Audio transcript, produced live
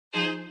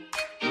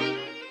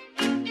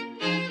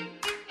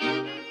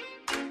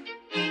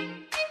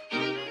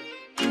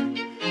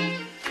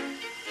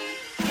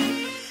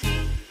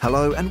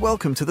Hello and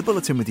welcome to the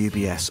Bulletin with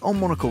UBS on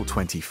Monocle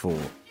 24.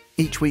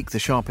 Each week, the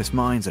sharpest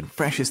minds and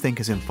freshest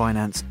thinkers in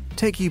finance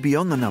take you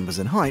beyond the numbers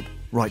and hype,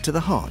 right to the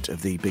heart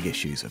of the big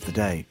issues of the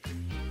day.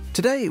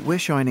 Today, we're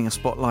shining a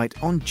spotlight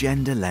on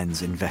gender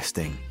lens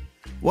investing.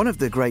 One of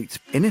the great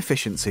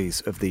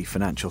inefficiencies of the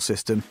financial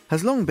system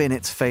has long been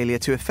its failure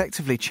to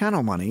effectively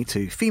channel money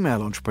to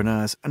female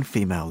entrepreneurs and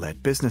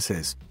female-led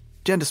businesses.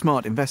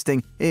 Gender-smart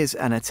investing is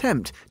an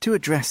attempt to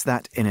address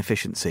that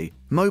inefficiency,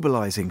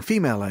 mobilising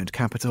female-owned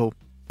capital,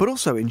 but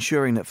also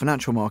ensuring that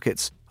financial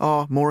markets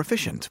are more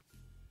efficient.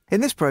 In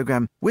this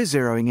programme, we're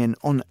zeroing in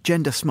on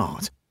Gender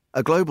Smart,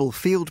 a global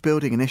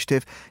field-building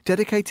initiative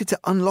dedicated to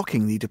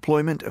unlocking the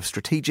deployment of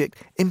strategic,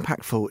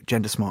 impactful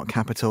gender-smart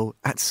capital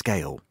at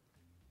scale.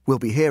 We'll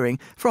be hearing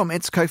from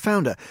its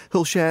co-founder,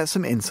 who'll share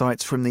some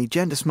insights from the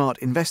Gender Smart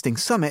Investing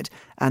Summit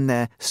and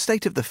their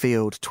State of the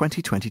Field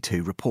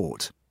 2022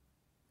 report.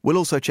 We'll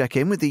also check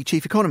in with the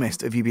Chief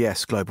Economist of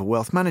UBS Global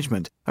Wealth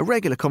Management, a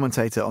regular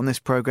commentator on this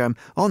programme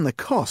on the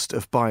cost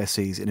of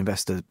biases in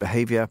investor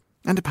behaviour,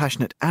 and a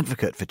passionate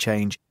advocate for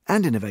change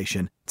and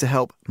innovation to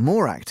help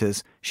more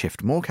actors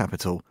shift more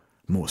capital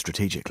more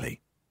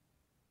strategically.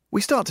 We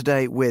start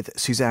today with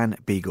Suzanne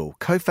Beagle,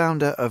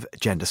 co-founder of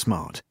Gender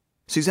Smart.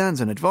 Suzanne's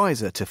an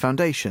advisor to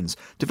foundations,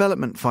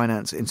 development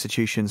finance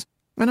institutions,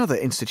 and other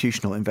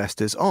institutional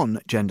investors on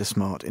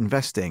gender-smart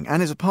investing,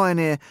 and is a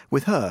pioneer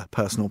with her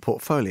personal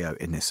portfolio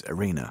in this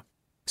arena.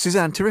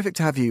 Suzanne, terrific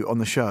to have you on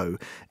the show.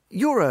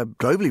 You're a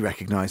globally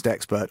recognised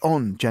expert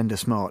on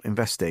gender-smart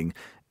investing.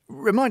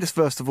 Remind us,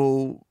 first of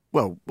all,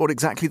 what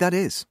exactly that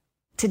is.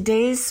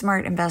 Today's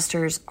smart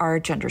investors are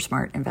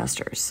gender-smart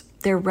investors.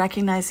 They're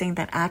recognizing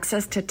that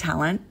access to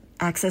talent,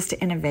 access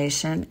to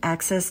innovation,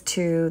 access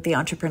to the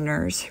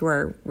entrepreneurs who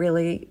are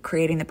really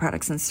creating the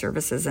products and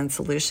services and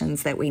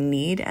solutions that we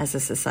need as a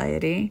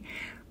society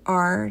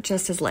are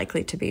just as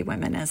likely to be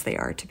women as they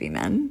are to be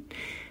men.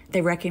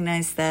 They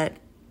recognize that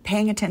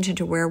paying attention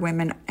to where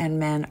women and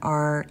men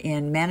are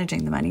in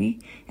managing the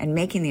money and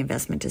making the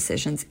investment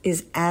decisions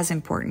is as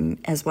important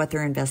as what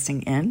they're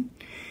investing in.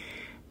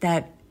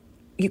 That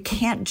you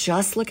can't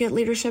just look at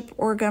leadership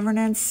or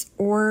governance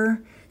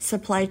or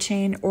supply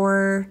chain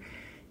or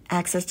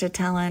access to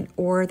talent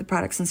or the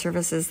products and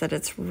services, that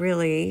it's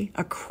really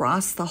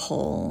across the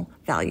whole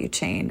value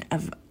chain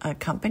of a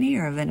company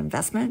or of an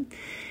investment,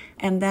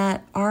 and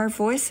that our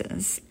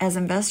voices as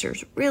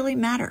investors really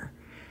matter,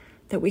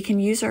 that we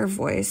can use our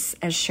voice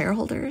as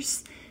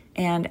shareholders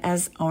and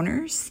as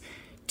owners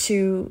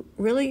to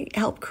really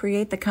help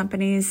create the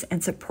companies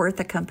and support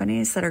the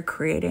companies that are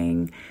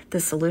creating the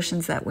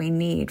solutions that we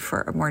need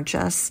for a more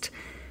just,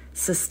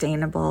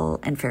 sustainable,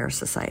 and fair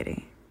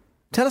society.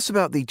 Tell us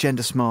about the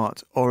Gender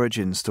Smart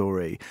origin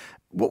story.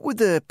 What were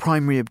the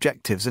primary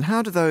objectives and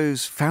how do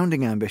those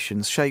founding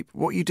ambitions shape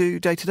what you do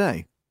day to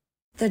day?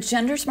 The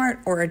Gender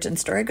Smart origin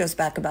story goes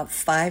back about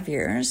 5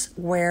 years,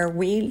 where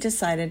we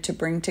decided to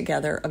bring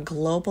together a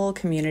global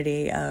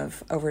community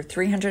of over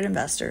 300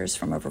 investors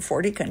from over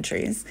 40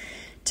 countries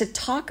to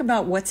talk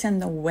about what's in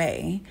the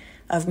way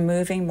of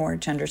moving more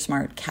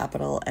gender-smart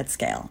capital at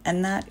scale.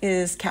 And that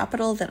is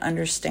capital that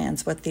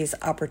understands what these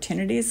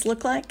opportunities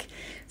look like,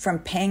 from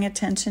paying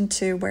attention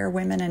to where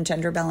women and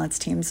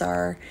gender-balanced teams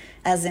are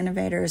as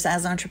innovators,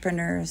 as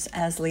entrepreneurs,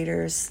 as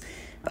leaders,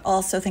 but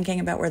also thinking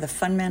about where the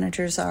fund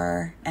managers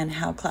are and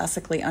how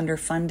classically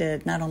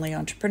underfunded not only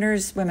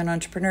entrepreneurs, women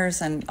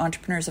entrepreneurs and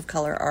entrepreneurs of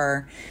color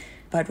are,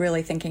 but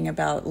really thinking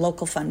about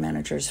local fund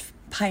managers,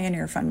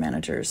 pioneer fund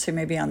managers who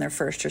may be on their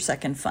first or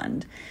second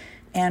fund,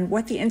 and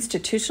what the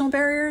institutional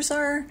barriers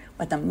are,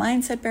 what the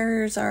mindset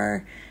barriers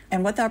are,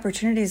 and what the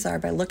opportunities are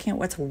by looking at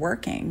what's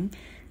working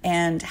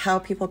and how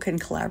people can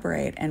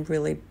collaborate and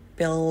really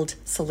build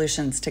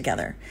solutions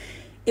together.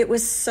 It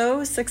was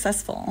so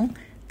successful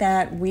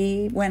that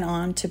we went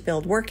on to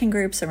build working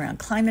groups around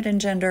climate and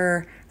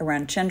gender,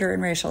 around gender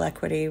and racial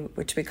equity,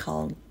 which we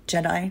call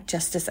JEDI,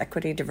 Justice,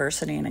 Equity,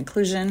 Diversity, and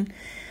Inclusion,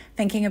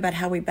 thinking about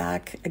how we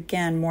back,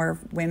 again, more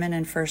women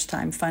and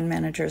first-time fund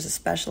managers,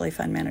 especially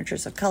fund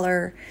managers of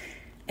color,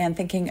 and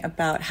thinking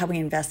about how we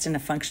invest in a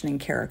functioning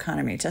care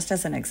economy, just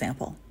as an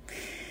example.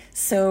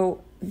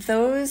 So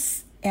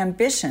those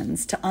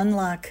ambitions to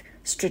unlock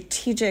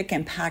strategic,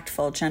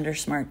 impactful,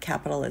 gender-smart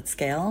capital at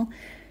scale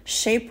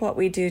shape what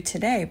we do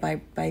today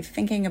by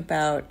thinking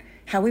about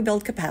how we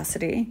build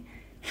capacity,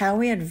 how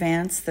we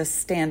advance the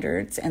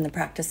standards and the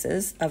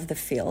practices of the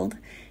field,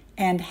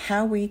 and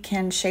how we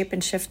can shape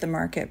and shift the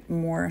market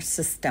more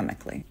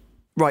systemically.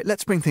 Right,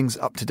 let's bring things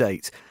up to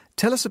date.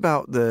 Tell us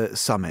about the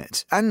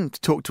summit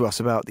and talk to us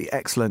about the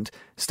excellent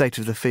State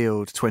of the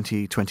Field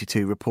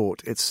 2022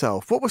 report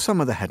itself. What were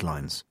some of the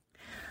headlines?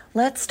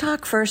 Let's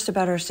talk first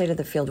about our State of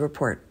the Field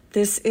report.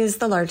 This is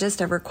the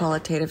largest ever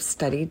qualitative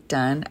study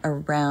done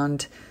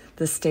around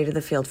the state of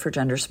the field for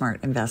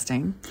gender-smart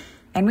investing.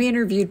 And we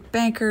interviewed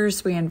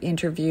bankers, we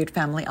interviewed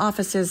family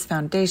offices,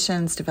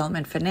 foundations,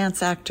 development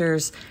finance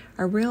actors,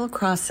 a real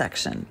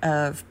cross-section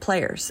of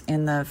players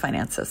in the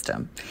finance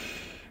system.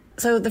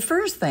 So the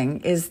first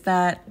thing is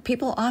that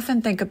people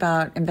often think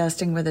about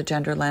investing with a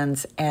gender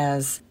lens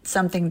as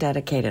something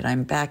dedicated.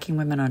 I'm backing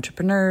women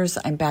entrepreneurs.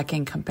 I'm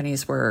backing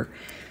companies where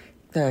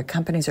the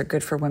companies are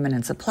good for women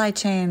in supply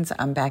chains.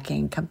 I'm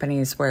backing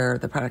companies where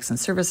the products and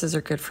services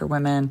are good for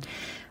women.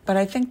 But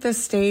I think the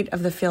state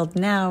of the field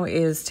now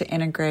is to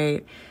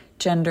integrate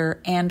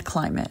gender and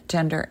climate,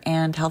 gender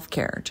and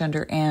healthcare,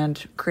 gender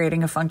and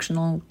creating a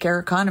functional care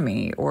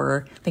economy,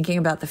 or thinking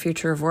about the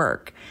future of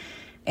work.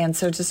 And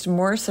so just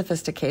more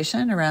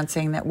sophistication around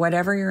saying that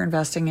whatever you're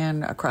investing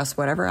in across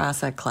whatever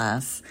asset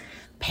class,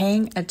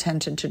 paying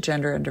attention to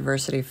gender and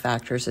diversity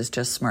factors is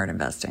just smart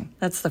investing.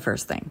 That's the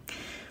first thing.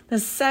 The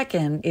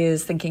second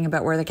is thinking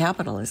about where the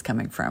capital is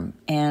coming from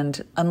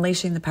and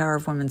unleashing the power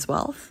of women's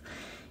wealth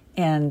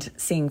and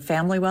seeing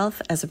family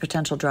wealth as a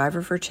potential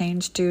driver for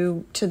change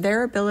due to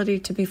their ability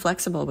to be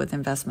flexible with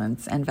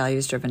investments and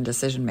values-driven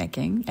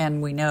decision-making.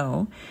 And we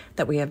know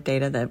that we have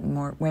data that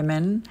more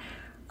women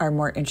are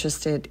more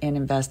interested in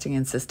investing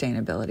in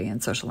sustainability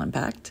and social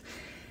impact,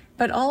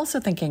 but also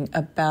thinking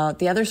about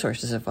the other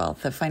sources of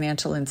wealth, the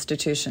financial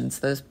institutions,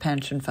 those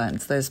pension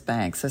funds, those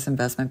banks, those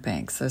investment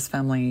banks, those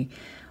family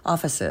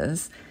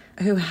offices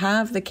who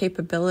have the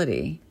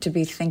capability to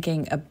be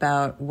thinking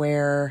about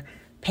where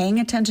paying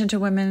attention to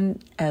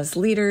women as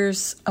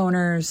leaders,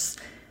 owners,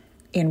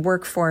 in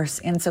workforce,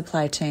 in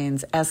supply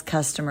chains, as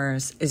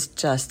customers is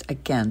just,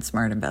 again,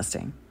 smart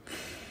investing.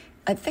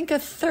 I think a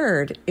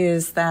third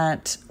is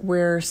that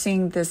we're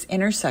seeing this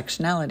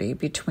intersectionality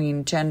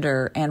between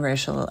gender and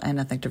racial and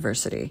ethnic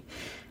diversity,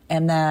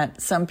 and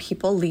that some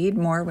people lead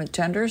more with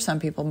gender, some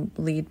people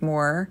lead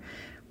more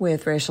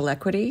with racial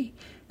equity,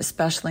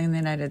 especially in the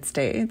United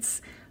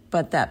States,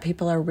 but that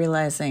people are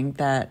realizing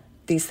that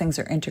these things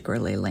are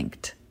integrally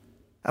linked.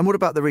 And what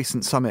about the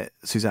recent summit,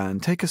 Suzanne?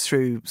 Take us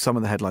through some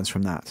of the headlines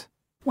from that.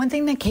 One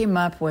thing that came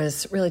up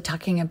was really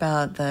talking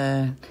about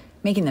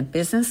making the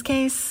business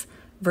case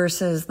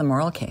versus the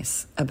moral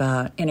case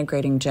about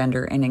integrating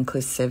gender and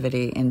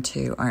inclusivity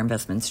into our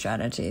investment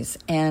strategies.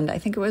 And I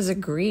think it was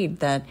agreed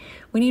that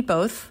we need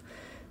both,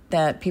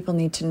 that people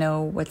need to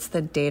know what's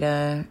the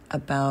data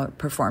about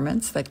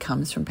performance that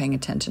comes from paying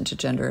attention to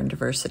gender and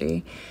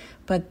diversity,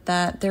 but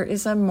that there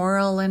is a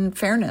moral and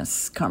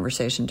fairness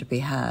conversation to be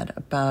had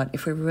about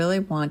if we really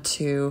want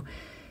to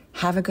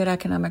have a good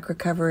economic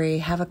recovery,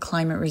 have a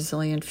climate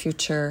resilient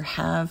future,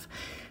 have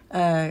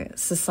a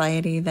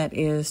society that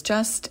is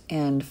just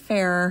and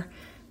fair,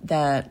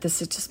 that this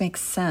just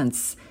makes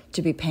sense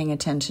to be paying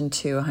attention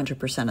to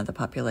 100% of the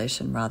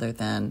population rather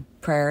than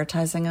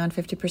prioritizing on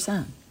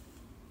 50%.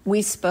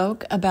 We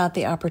spoke about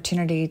the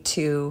opportunity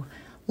to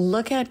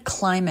look at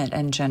climate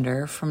and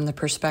gender from the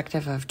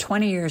perspective of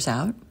 20 years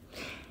out,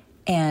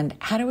 and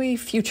how do we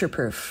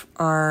future-proof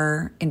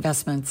our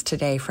investments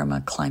today from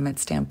a climate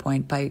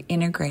standpoint by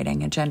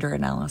integrating a gender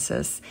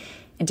analysis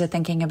into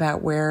thinking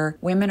about where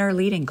women are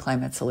leading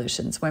climate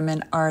solutions.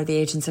 Women are the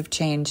agents of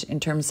change in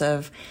terms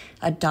of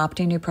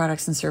adopting new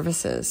products and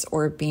services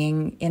or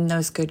being in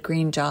those good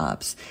green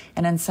jobs,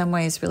 and in some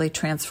ways really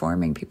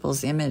transforming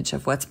people's image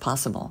of what's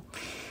possible.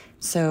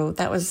 So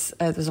that was,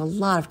 there's a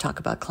lot of talk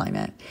about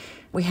climate.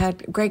 We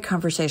had great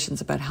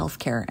conversations about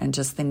healthcare and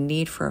just the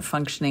need for a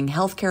functioning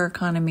healthcare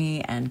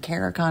economy and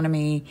care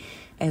economy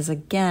as,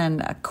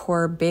 again, a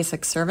core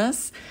basic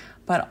service,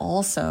 but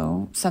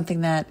also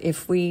something that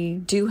if we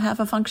do have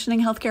a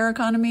functioning healthcare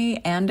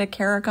economy and a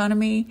care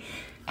economy,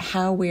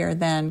 how we are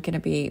then going to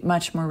be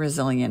much more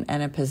resilient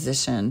and in a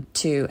position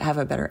to have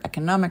a better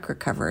economic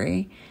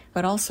recovery,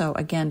 but also,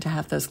 again, to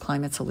have those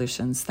climate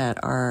solutions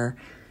that are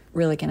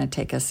really going to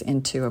take us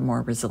into a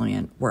more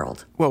resilient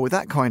world. Well, with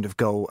that kind of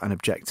goal and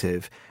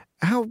objective,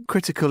 how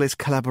critical is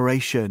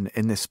collaboration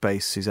in this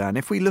space, Suzanne?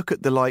 If we look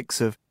at the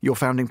likes of your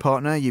founding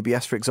partner,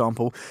 UBS, for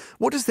example,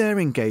 what does their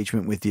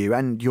engagement with you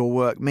and your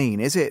work mean?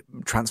 Is it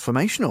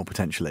transformational,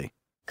 potentially?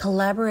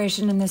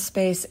 Collaboration in this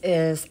space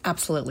is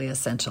absolutely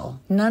essential.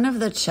 None of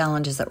the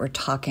challenges that we're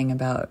talking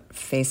about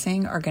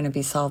facing are going to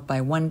be solved by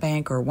one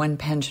bank or one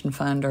pension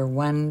fund or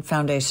one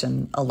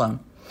foundation alone.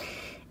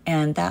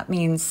 And that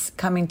means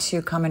coming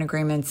to common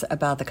agreements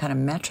about the kind of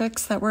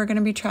metrics that we're going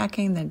to be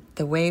tracking,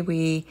 the way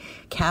we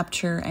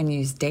capture and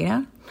use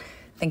data,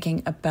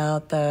 thinking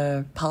about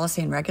the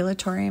policy and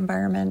regulatory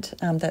environment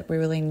that we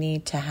really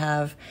need to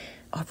have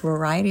a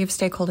variety of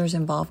stakeholders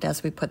involved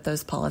as we put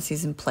those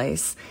policies in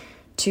place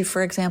to,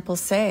 for example,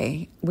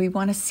 say we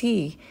want to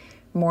see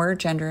more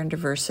gender and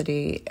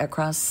diversity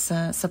across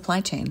supply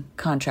chain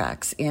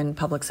contracts in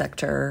public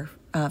sector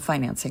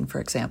financing, for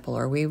example,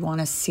 or we want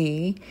to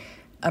see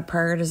a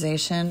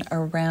prioritization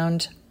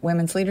around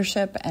women's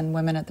leadership and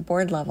women at the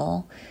board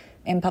level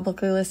in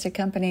publicly listed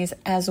companies,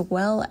 as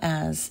well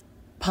as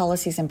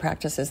policies and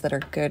practices that are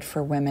good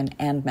for women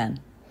and men.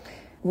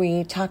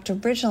 We talked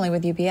originally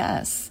with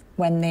UBS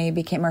when they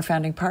became our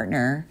founding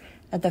partner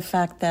at the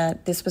fact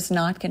that this was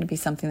not going to be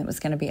something that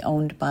was going to be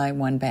owned by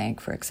one bank,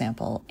 for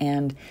example,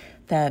 and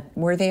that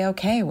were they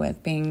okay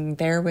with being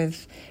there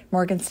with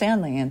Morgan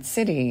Stanley and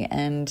Citi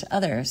and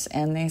others?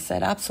 And they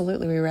said,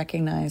 absolutely, we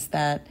recognize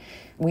that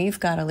we've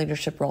got a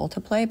leadership role to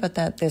play, but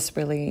that this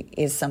really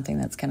is something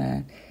that's going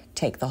to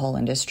take the whole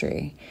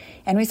industry.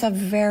 And we saw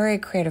very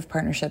creative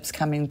partnerships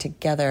coming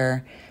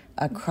together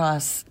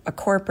across a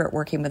corporate,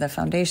 working with a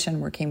foundation,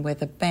 working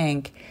with a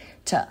bank,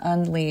 to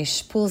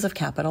unleash pools of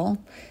capital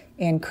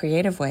in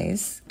creative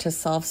ways to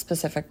solve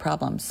specific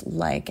problems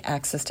like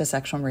access to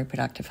sexual and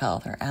reproductive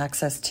health or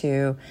access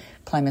to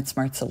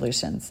climate-smart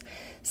solutions.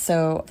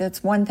 So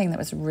that's one thing that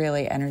was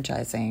really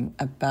energizing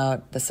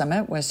about the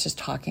summit, was just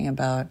talking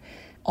about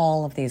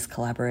all of these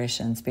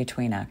collaborations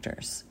between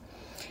actors.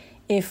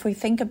 If we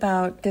think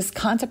about this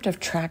concept of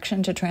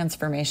traction to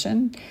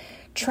transformation,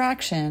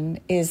 traction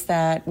is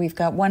that we've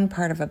got one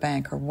part of a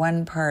bank or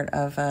one part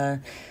of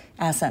a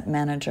asset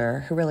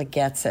manager who really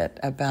gets it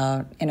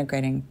about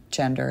integrating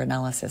gender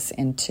analysis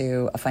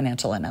into a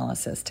financial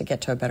analysis to get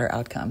to a better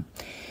outcome.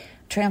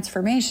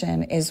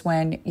 Transformation is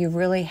when you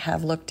really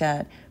have looked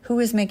at who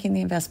is making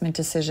the investment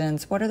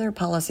decisions, what are their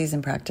policies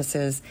and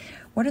practices,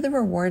 what are the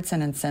rewards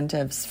and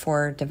incentives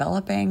for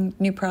developing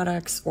new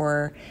products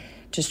or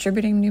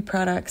distributing new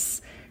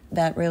products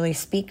that really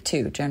speak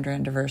to gender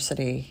and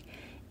diversity.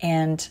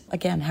 And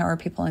again, how are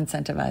people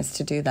incentivized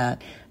to do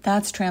that?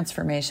 That's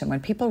transformation. When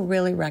people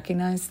really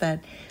recognize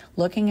that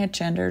looking at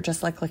gender,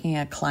 just like looking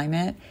at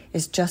climate,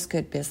 is just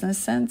good business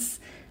sense,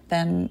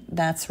 then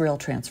that's real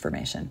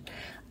transformation.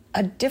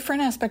 A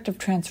different aspect of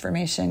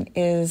transformation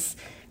is,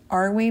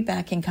 are we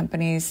backing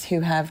companies who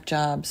have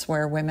jobs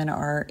where women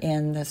are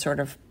in the sort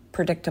of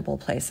predictable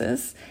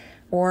places?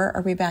 Or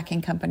are we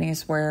backing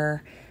companies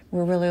where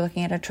we're really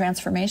looking at a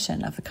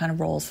transformation of the kind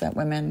of roles that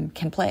women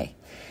can play?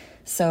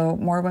 So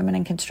more women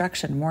in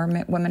construction, more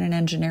women in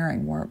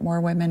engineering,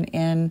 more women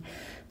in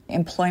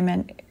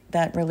employment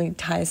that really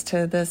ties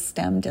to the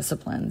STEM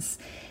disciplines.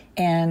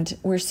 And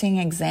we're seeing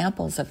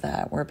examples of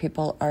that where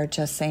people are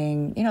just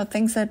saying,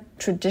 things that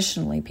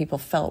traditionally people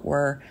felt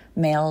were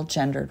male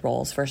gendered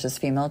roles versus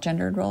female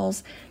gendered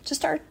roles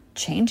just are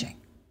changing.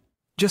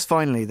 Just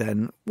finally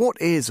then, what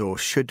is or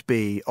should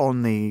be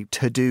on the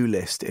to-do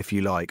list, if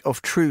you like,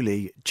 of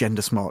truly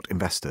gender-smart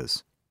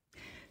investors?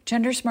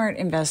 Gender-smart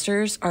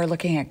investors are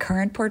looking at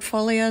current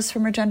portfolios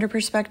from a gender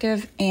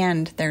perspective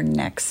and their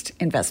next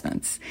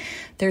investments.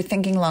 They're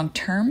thinking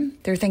long-term.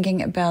 They're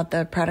thinking about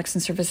the products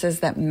and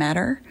services that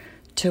matter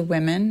to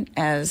women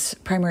as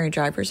primary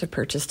drivers of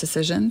purchase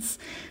decisions.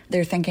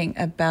 They're thinking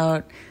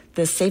about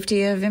the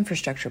safety of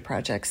infrastructure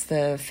projects,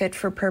 the fit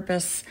for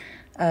purpose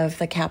of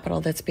the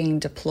capital that's being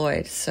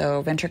deployed.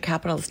 So venture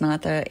capital is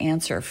not the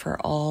answer for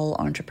all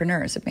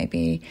entrepreneurs. It may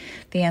be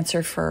the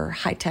answer for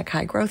high-tech,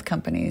 high-growth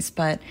companies,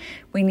 but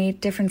we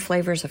need different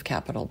flavors of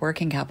capital: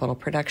 working capital,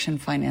 production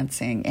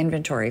financing,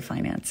 inventory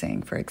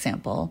financing, for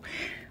example.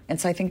 And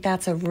so I think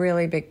that's a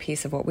really big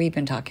piece of what we've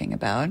been talking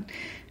about,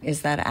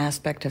 is that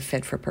aspect of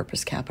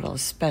fit-for-purpose capital,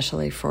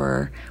 especially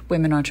for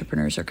women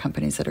entrepreneurs or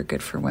companies that are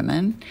good for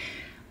women.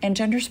 And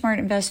gender-smart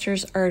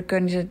investors are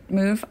going to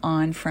move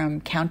on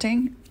from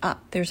counting,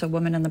 there's a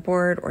woman on the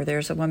board or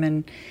there's a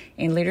woman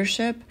in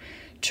leadership,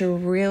 to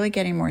really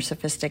getting more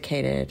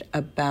sophisticated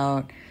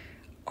about,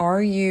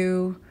 are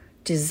you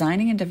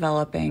designing and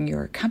developing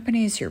your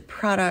companies, your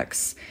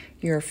products,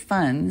 your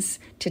funds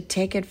to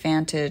take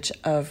advantage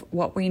of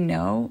what we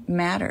know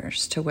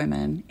matters to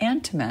women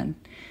and to men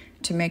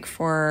to make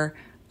for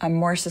a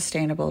more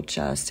sustainable,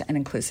 just, and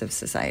inclusive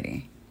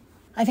society.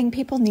 I think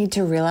people need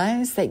to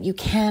realize that you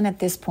can, at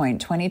this point,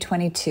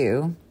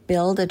 2022,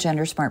 build a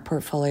gender-smart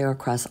portfolio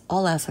across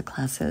all asset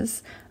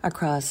classes,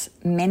 across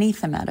many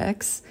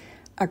thematics,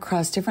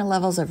 across different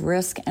levels of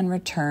risk and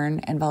return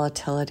and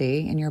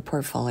volatility in your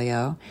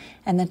portfolio,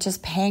 and that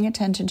just paying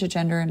attention to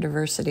gender and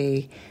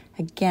diversity,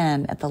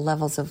 again, at the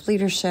levels of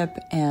leadership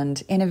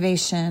and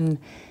innovation,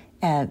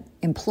 at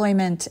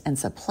employment and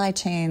supply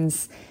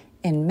chains,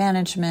 in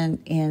management,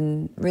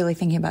 in really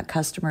thinking about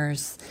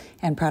customers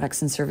and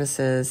products and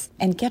services,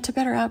 and get to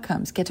better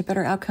outcomes. Get to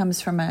better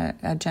outcomes from a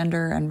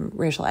gender and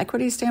racial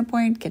equity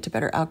standpoint, get to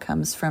better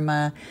outcomes from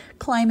a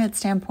climate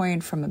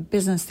standpoint, from a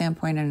business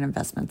standpoint, and an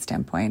investment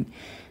standpoint.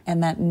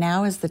 And that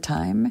now is the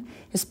time,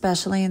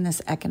 especially in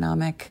this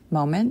economic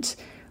moment,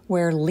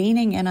 where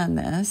leaning in on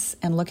this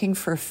and looking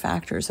for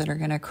factors that are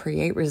going to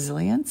create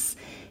resilience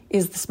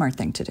is the smart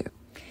thing to do.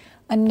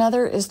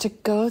 Another is to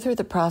go through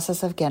the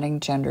process of getting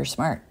gender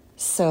smart.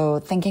 So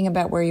thinking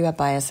about where you have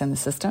bias in the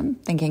system,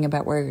 thinking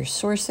about where you're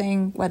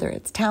sourcing, whether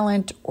it's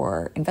talent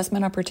or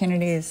investment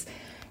opportunities,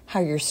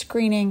 how you're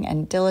screening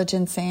and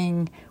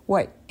diligencing,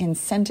 what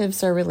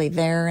incentives are really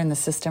there in the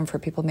system for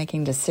people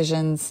making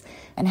decisions,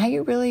 and how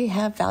you really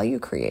have value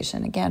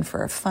creation, again,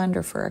 for a fund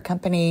or for a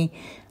company,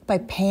 by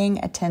paying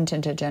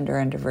attention to gender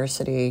and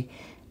diversity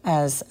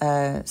as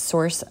a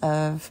source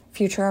of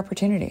future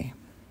opportunity.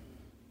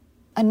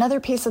 Another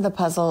piece of the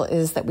puzzle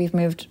is that we've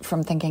moved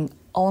from thinking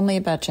only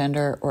about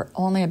gender or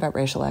only about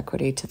racial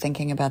equity to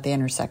thinking about the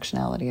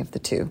intersectionality of the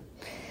two.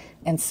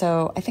 And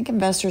so I think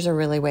investors are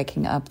really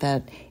waking up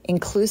that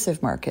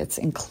inclusive markets,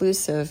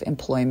 inclusive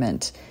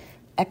employment,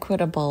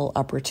 equitable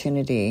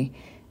opportunity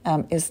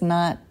is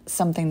not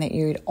something that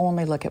you'd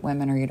only look at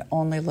women or you'd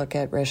only look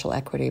at racial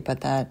equity,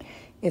 but that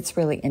It's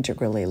really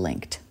integrally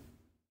linked.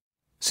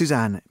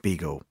 Suzanne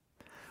Beagle.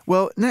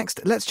 Well,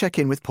 next, let's check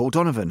in with Paul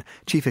Donovan,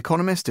 Chief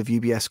Economist of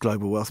UBS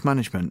Global Wealth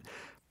Management.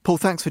 Paul,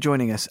 thanks for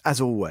joining us,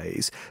 as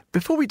always.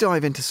 Before we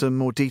dive into some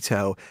more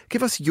detail,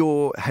 give us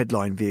your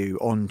headline view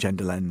on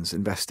gender lens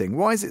investing.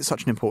 Why is it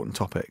such an important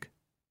topic?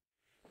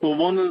 Well,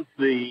 one of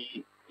the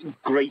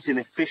great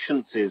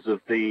inefficiencies of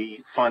the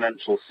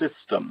financial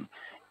system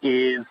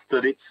is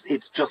that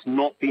it's just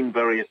not been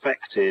very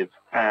effective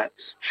at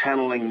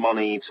channeling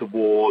money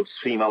towards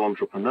female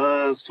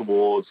entrepreneurs,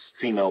 towards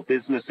female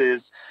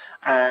businesses.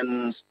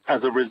 And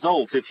as a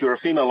result, if you're a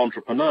female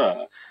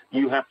entrepreneur,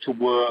 you have to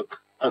work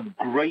a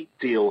great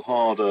deal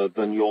harder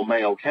than your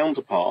male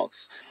counterparts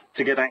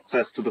to get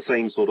access to the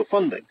same sort of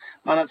funding.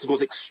 And that's, of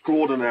course,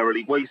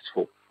 extraordinarily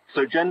wasteful.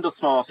 So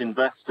gender-smart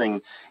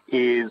investing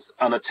is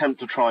an attempt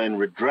to try and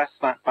redress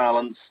that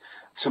balance,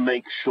 to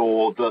make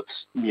sure that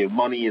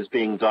money is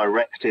being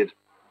directed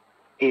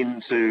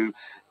into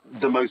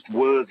the most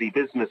worthy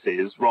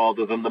businesses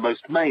rather than the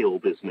most male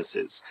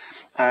businesses.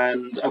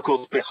 And, of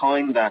course,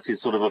 behind that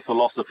is sort of a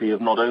philosophy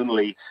of not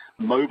only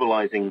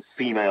mobilizing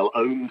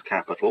female-owned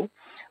capital,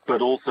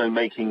 but also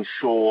making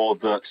sure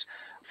that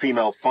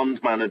female fund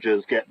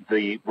managers get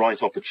the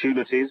right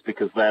opportunities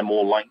because they're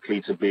more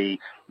likely to be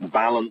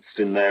balanced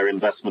in their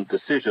investment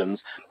decisions.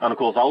 And, of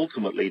course,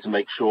 ultimately to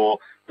make sure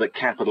that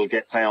capital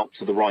gets out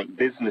to the right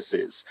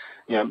businesses.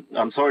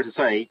 I'm sorry to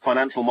say,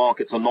 financial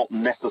markets are not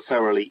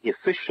necessarily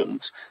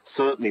efficient,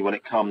 certainly when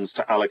it comes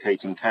to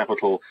allocating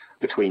capital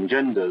between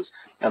genders.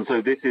 And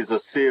so this is a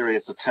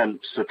serious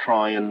attempt to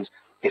try and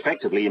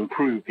effectively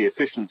improve the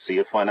efficiency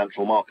of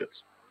financial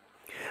markets.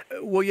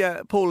 Well,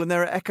 yeah, Paul, and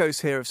there are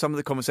echoes here of some of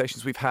the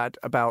conversations we've had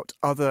about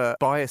other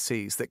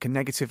biases that can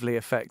negatively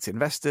affect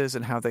investors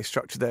and how they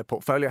structure their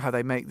portfolio, how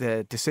they make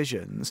their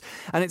decisions.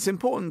 And it's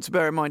important to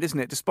bear in mind, isn't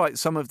it, despite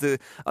some of the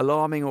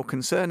alarming or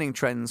concerning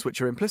trends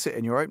which are implicit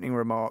in your opening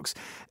remarks,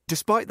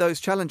 despite those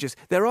challenges,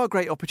 there are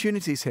great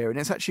opportunities here. And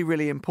it's actually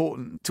really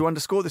important to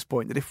underscore this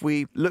point that if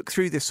we look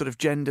through this sort of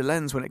gender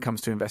lens when it comes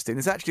to investing,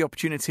 there's actually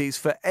opportunities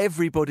for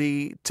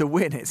everybody to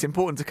win. It's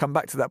important to come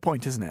back to that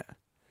point, isn't it?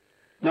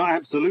 No,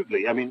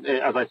 absolutely. I mean,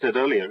 as I said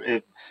earlier,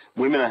 if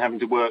women are having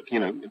to work,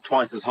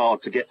 twice as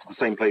hard to get to the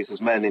same place as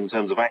men in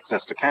terms of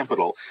access to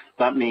capital,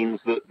 that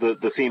means that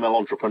the female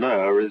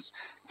entrepreneur is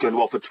going to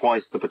offer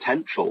twice the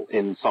potential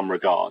in some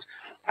regard.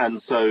 And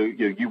so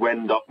you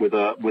end up with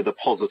a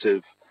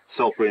positive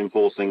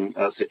self-reinforcing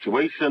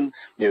situation.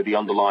 The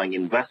underlying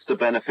investor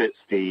benefits,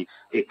 the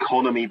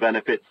economy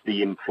benefits,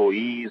 the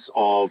employees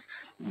of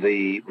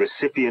the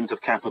recipient of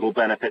capital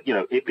benefit.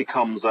 It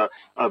becomes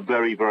a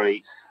very,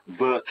 very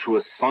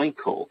virtuous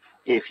cycle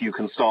if you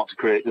can start to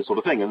create this sort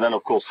of thing. And then,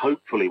 of course,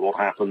 hopefully what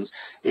happens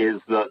is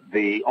that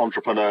the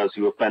entrepreneurs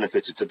who have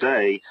benefited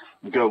today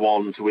go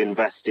on to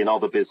invest in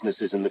other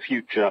businesses in the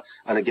future,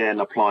 and again,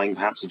 applying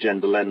perhaps a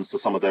gender lens to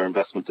some of their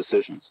investment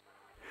decisions.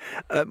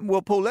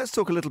 Well, Paul, let's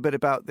talk a little bit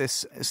about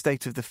this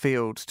State of the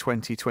Field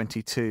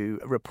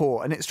 2022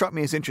 report. And it struck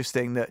me as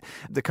interesting that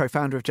the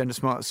co-founder of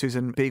GenderSmart,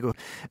 Susan Beagle,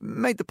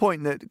 made the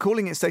point that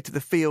calling it State of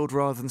the Field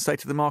rather than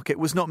State of the Market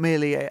was not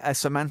merely a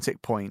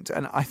semantic point.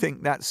 And I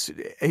think that's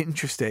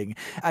interesting.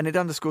 And it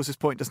underscores this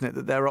point, doesn't it,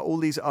 that there are all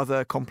these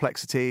other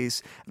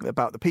complexities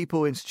about the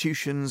people,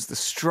 institutions, the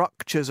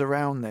structures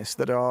around this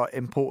that are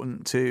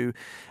important to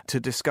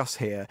discuss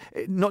here.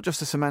 Not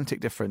just a semantic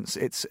difference.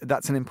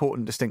 That's an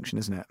important distinction,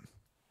 isn't it?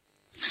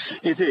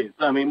 It is.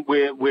 I mean,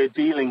 we're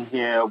dealing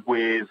here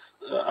with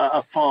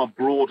a far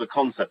broader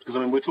concept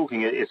because, we're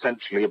talking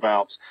essentially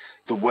about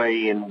the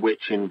way in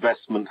which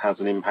investment has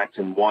an impact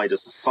in wider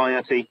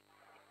society,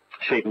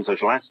 shaping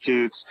social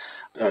attitudes,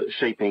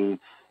 shaping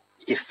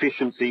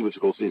efficiency, which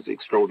of course is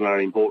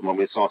extraordinarily important when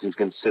we're starting to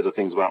consider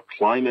things about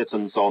climate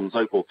and so on and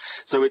so forth.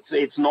 So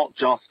it's not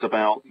just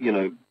about,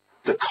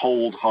 the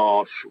cold,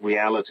 harsh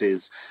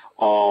realities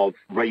of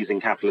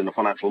raising capital in the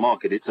financial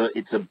market.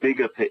 It's a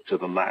bigger picture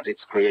than that.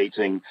 It's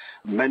creating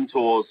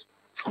mentors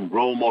and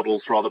role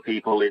models for other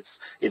people.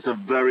 It's a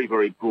very,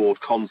 very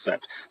broad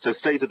concept. So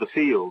state of the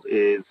field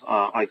is,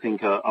 I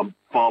think, a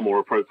far more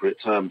appropriate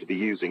term to be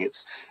using.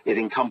 It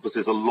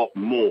encompasses a lot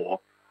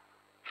more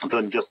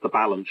than just the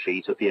balance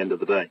sheet at the end of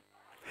the day.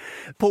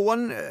 Paul,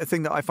 one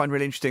thing that I find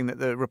really interesting that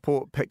the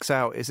report picks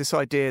out is this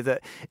idea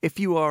that if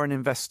you are an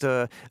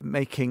investor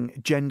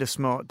making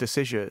gender-smart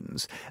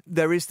decisions,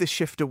 there is this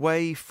shift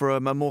away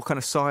from a more kind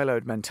of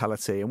siloed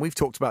mentality. And we've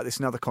talked about this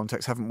in other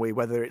contexts, haven't we?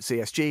 Whether it's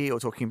ESG or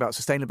talking about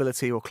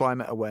sustainability or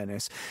climate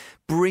awareness,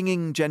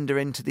 bringing gender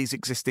into these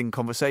existing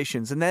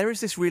conversations. And there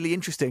is this really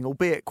interesting,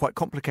 albeit quite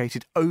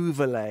complicated,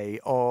 overlay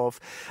of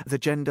the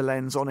gender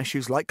lens on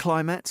issues like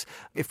climate.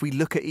 If we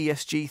look at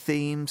ESG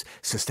themes,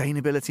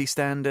 sustainability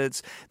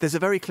standards, there's a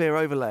very clear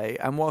overlay,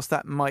 and whilst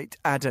that might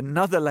add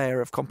another layer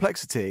of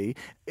complexity,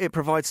 it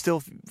provides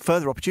still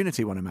further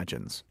opportunity, one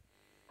imagines.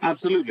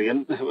 Absolutely.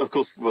 And of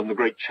course, one of the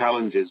great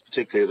challenges,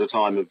 particularly at a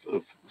time of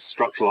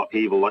structural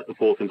upheaval like the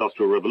Fourth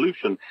Industrial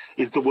Revolution,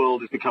 is the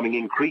world is becoming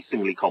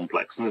increasingly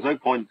complex. And there's no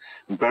point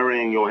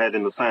burying your head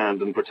in the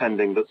sand and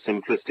pretending that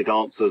simplistic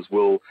answers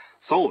will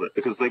solve it,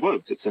 because they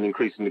won't. It's an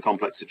increasingly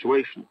complex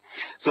situation.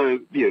 So,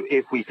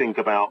 if we think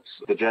about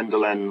the gender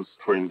lens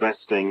for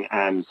investing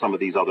and some of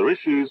these other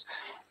issues,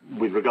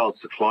 with regards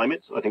to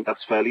climate, I think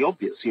that's fairly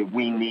obvious.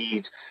 We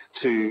need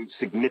to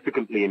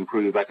significantly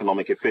improve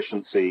economic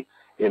efficiency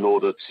in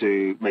order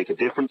to make a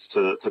difference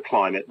to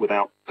climate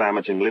without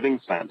damaging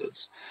living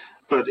standards.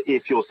 But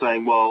if you're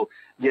saying, well,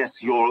 yes,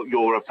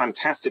 you're a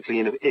fantastically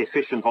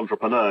efficient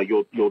entrepreneur,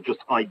 you're just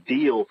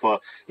ideal for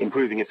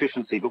improving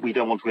efficiency, but we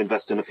don't want to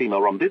invest in a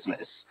female-run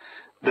business,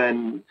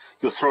 then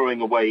you're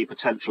throwing away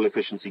potential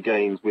efficiency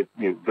gains with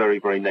very,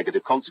 very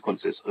negative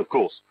consequences, of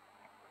course.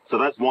 So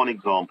that's one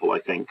example, I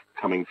think,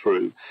 coming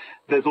through.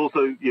 There's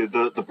also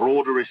the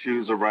broader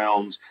issues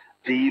around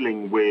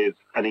dealing with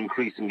an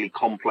increasingly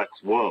complex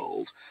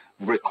world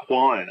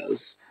requires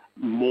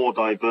more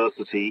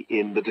diversity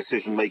in the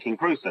decision-making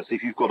process.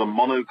 If you've got a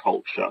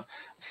monoculture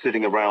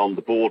sitting around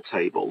the board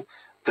table,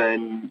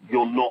 then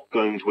you're not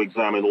going to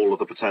examine all of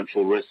the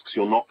potential risks,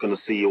 you're not going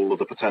to see all of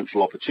the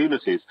potential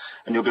opportunities,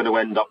 and you're going to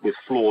end up with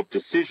flawed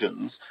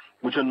decisions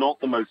which are not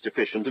the most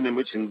efficient, and in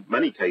which, in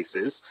many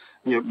cases,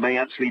 may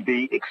actually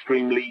be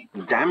extremely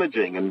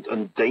damaging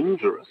and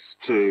dangerous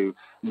to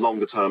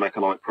longer-term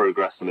economic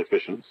progress and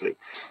efficiency.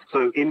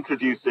 So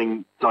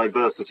introducing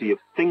diversity of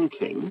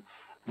thinking,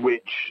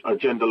 which a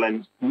gender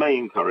lens may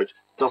encourage,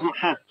 doesn't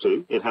have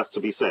to, it has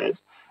to be said.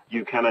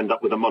 You can end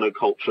up with a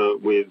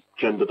monoculture with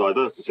gender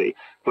diversity,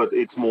 but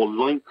it's more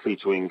likely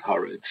to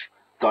encourage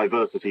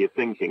diversity of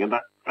thinking. And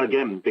that,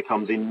 again,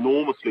 becomes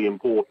enormously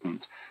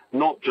important,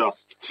 not just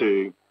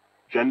to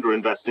gender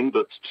investing,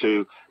 but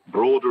to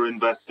broader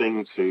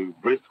investing, to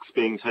risks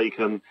being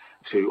taken,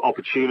 to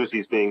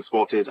opportunities being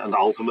spotted, and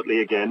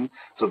ultimately, again,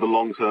 to the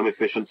long-term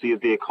efficiency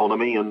of the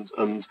economy and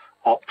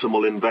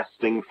optimal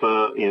investing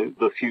for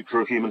the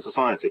future of human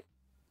society.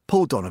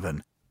 Paul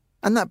Donovan.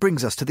 And that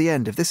brings us to the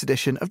end of this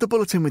edition of the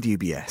Bulletin with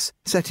UBS,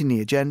 setting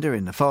the agenda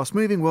in the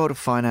fast-moving world of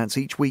finance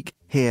each week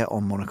here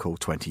on Monocle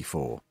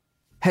 24.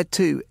 Head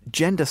to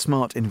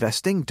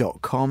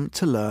gendersmartinvesting.com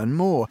to learn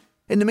more.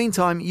 In the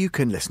meantime, you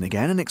can listen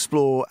again and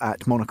explore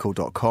at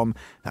monocle.com.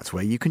 That's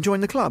where you can join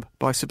the club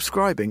by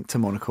subscribing to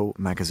Monocle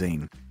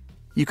magazine.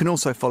 You can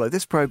also follow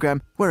this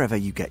programme wherever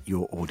you get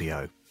your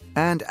audio.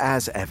 And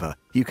as ever,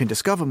 you can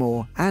discover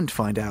more and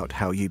find out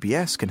how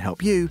UBS can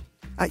help you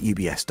at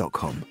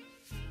ubs.com.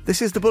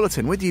 This is The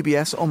Bulletin with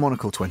UBS on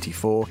Monocle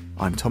 24.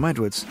 I'm Tom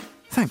Edwards.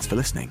 Thanks for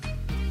listening.